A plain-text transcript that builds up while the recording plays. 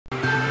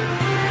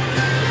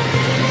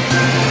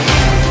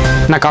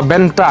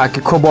nakabenta ki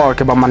khobor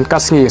ke ba man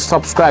kasngi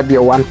subscribe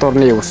yo Antor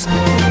News.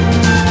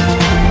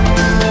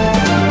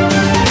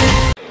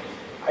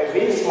 I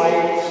raise my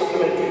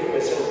supplementary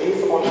question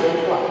based on the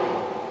plan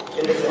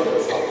in this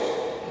house.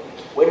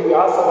 When we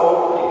ask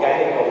about the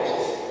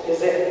gynecologist, is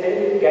there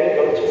any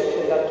gynecologist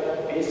in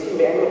that basic?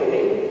 May I know the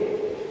name?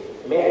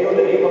 May I know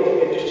the name of the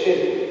pediatrician?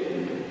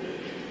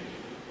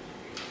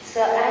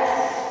 So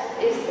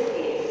as is the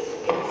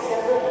case in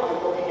several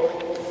other health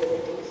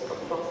facilities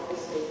across the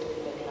state of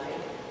Mukroh,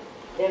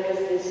 there is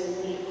this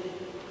need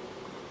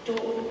to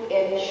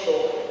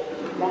ensure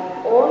that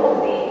all of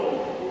the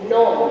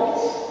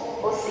norms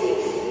for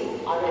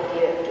CHC are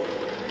adhered to.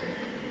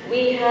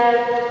 We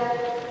have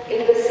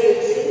in the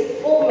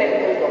CHC 4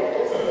 medical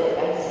doctors, like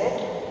I said,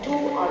 2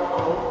 are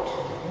out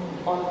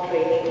on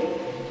training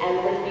and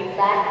will be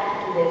back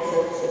to their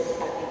services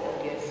at the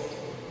earliest.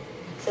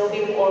 So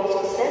we've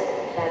also said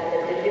that the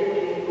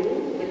delivery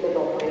room with an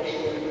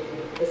operational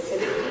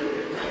facility,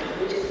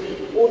 which is the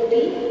OT,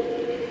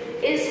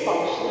 is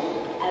functioning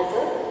as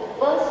a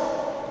first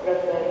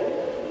referral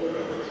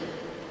unit.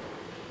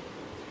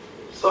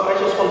 So I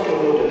just want to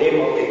know the name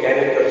of the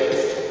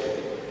gynecologist.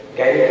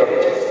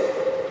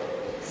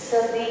 So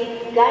the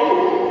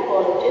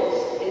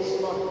gynecologist is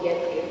not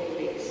yet in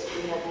place.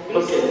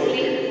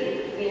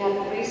 We have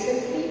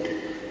recently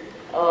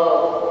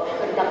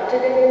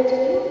conducted an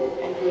interview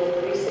and we have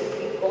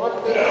recently got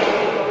the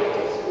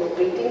gynecologist. We are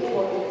waiting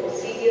for the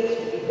procedures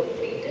to be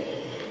completed.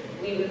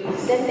 We will be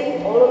sending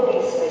all of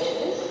these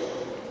specialists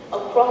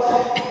across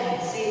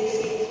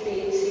CHCs,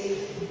 PHCs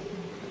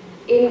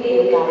in the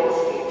United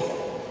States.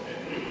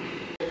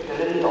 The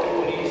level of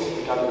police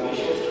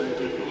evaluations will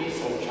take place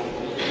and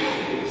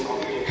translations of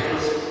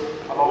difference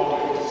along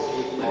the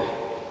state border.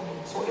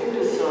 So in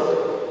this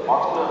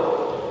particular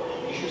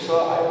issue, sir,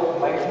 I would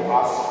like to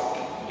ask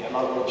the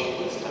honorable Chief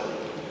Minister,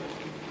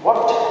 what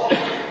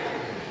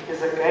is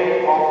the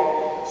kind of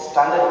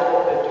standard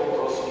operating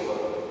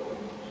procedure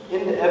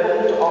in the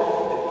event of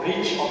a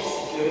breach of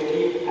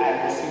security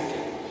and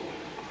safety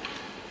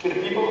to the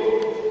people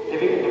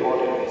living in the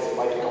border areas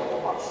by the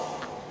counterparts?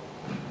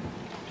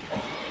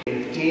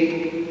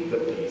 Maintain the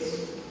peace.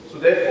 So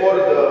therefore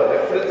the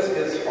reference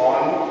is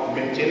on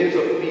maintenance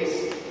of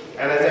peace,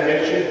 and as I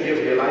mentioned, we have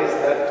realized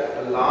that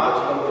a large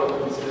number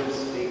of incidents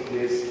take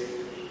place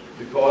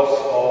because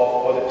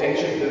of, or the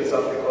tension builds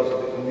up because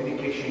of the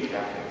communication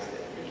gaps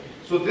there.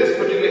 So this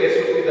particular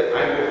SOP that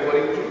I am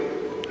referring to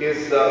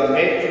is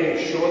meant to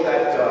ensure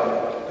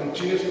that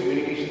continuous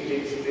communication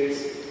takes place.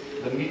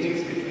 The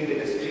meetings between the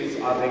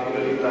SPs are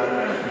regularly done,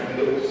 between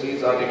the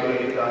OCs are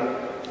regularly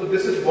done. So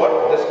this is what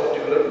this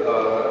particular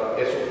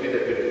SOP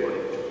that we are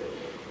referring to.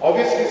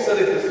 Obviously, sir,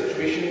 if the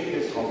situation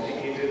is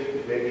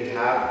complicated, where we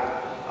have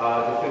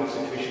different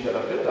situations that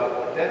are built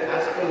up, then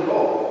as per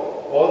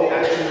law, all the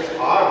actions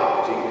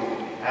are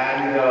taken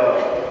and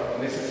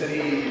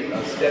necessary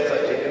steps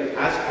are taken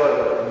as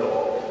per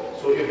law.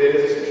 So if there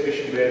is a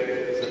situation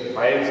where certain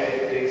violence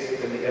takes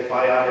place, then the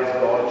FIR is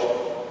lodged,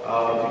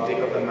 we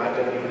take up the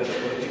matter even at the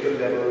political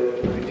level,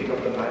 we take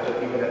up the matter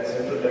even at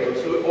central level.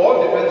 So it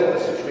all depends on the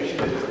situation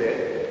that is there.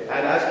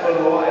 And as per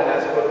law and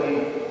as per the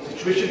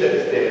situation that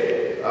is there,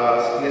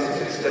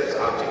 necessary steps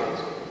are taken.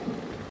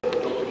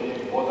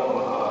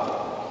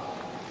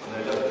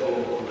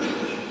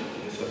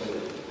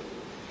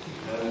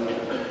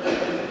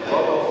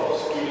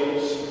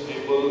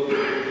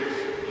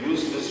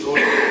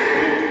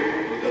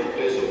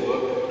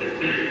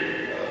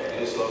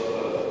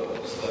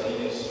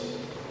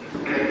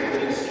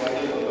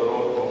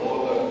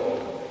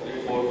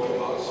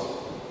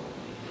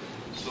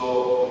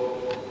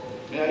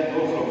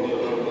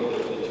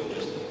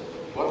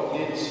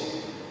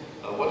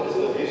 What is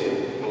the reason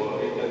for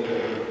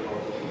returning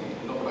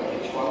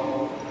package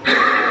 1?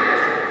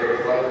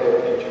 Verify the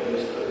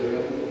insurance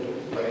agreement,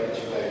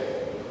 package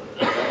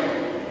 5.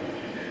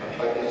 And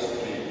package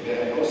 3. There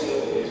are no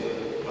certain reason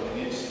one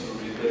needs to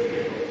return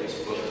this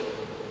product.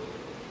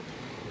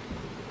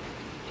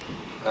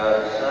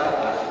 Sir,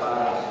 as far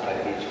as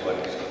package 1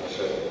 is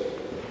concerned,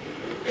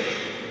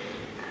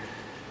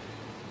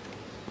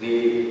 the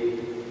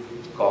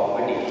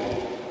company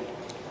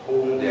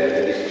whom their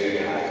ministry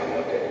has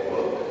allotted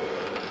work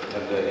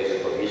under this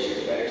provision,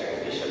 the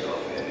expedition of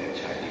an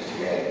Chinese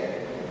yen,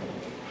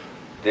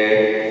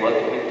 then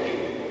ultimately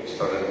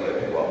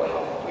surrendered work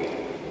halfway.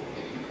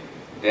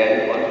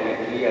 Then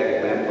ultimately I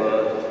remember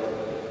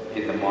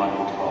in the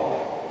month of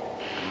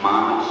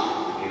March,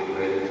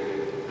 April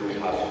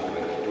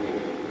 2022,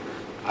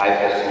 I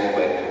personally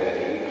went to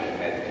Delhi. I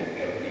met the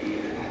MD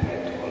and I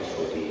met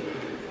also the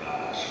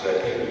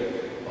secretary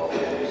of the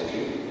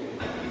ministry.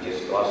 We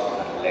discussed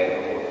and learned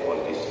about all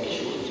these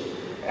issues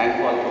and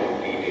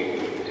ultimately they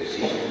took the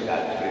decision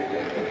that the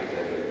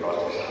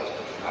process has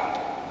to start.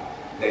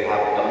 They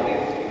have done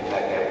it. In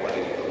fact, they have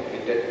already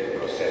completed the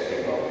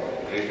processing of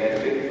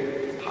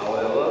re-rendering.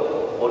 However,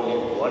 only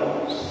one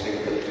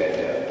single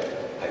vendor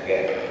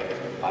again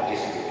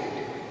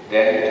participated.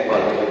 Then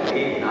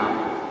ultimately now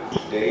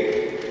they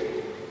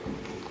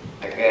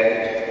again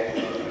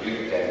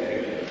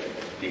re-rendering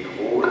the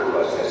whole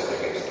process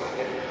again.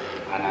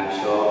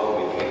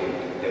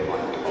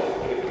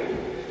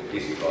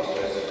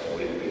 process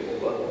will be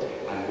over,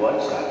 and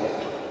once that is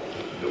done,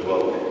 the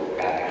work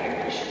can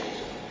finish.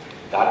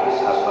 That is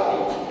as far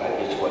as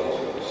package 1 is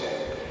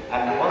concerned.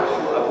 And also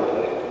I would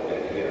like to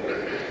tell here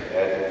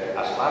that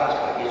as far as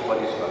package 1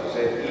 is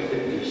concerned,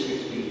 even the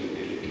shifting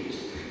utilities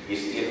is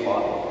still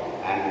on,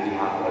 and we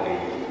have already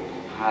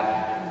had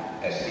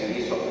a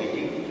series of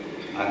meetings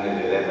under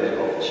the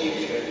level of Chief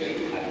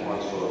Secretary and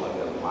also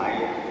under my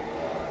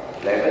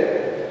level,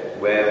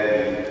 where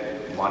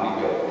we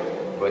monitor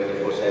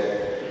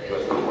 24/7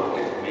 because we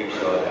wanted to make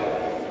sure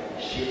that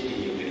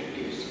shifting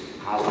utilities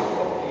has to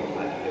complete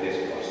as early as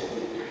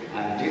possible.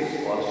 And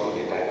this also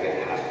the target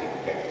has been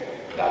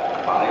kept,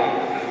 that by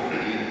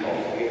 15th of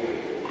April,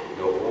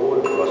 the whole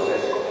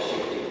process of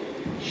shifting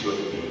should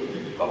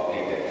be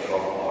completed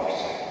from our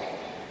side.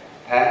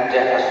 And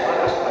as far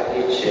as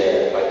package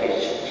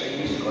 3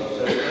 is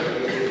concerned,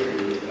 this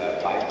is the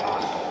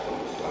bypass of the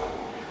land,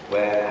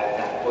 where at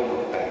that point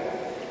of time,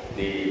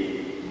 the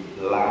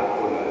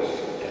landowners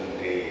and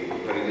the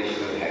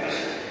traditional heads,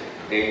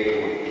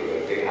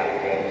 they are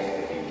against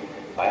the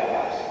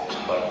bypass,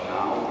 but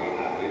now they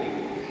are ready.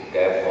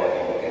 Therefore,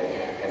 the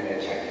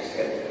NHI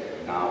itself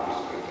now is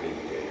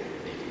preparing the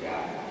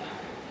DPR.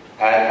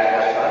 And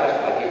as far as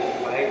package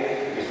 5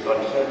 is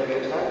concerned,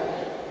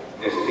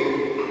 the same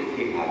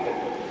thing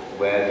happened,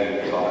 where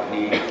the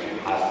company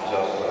has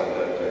just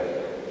rendered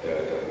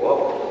the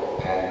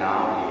work, and now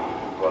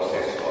the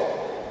process of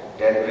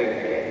tendering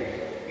again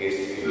is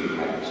in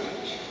the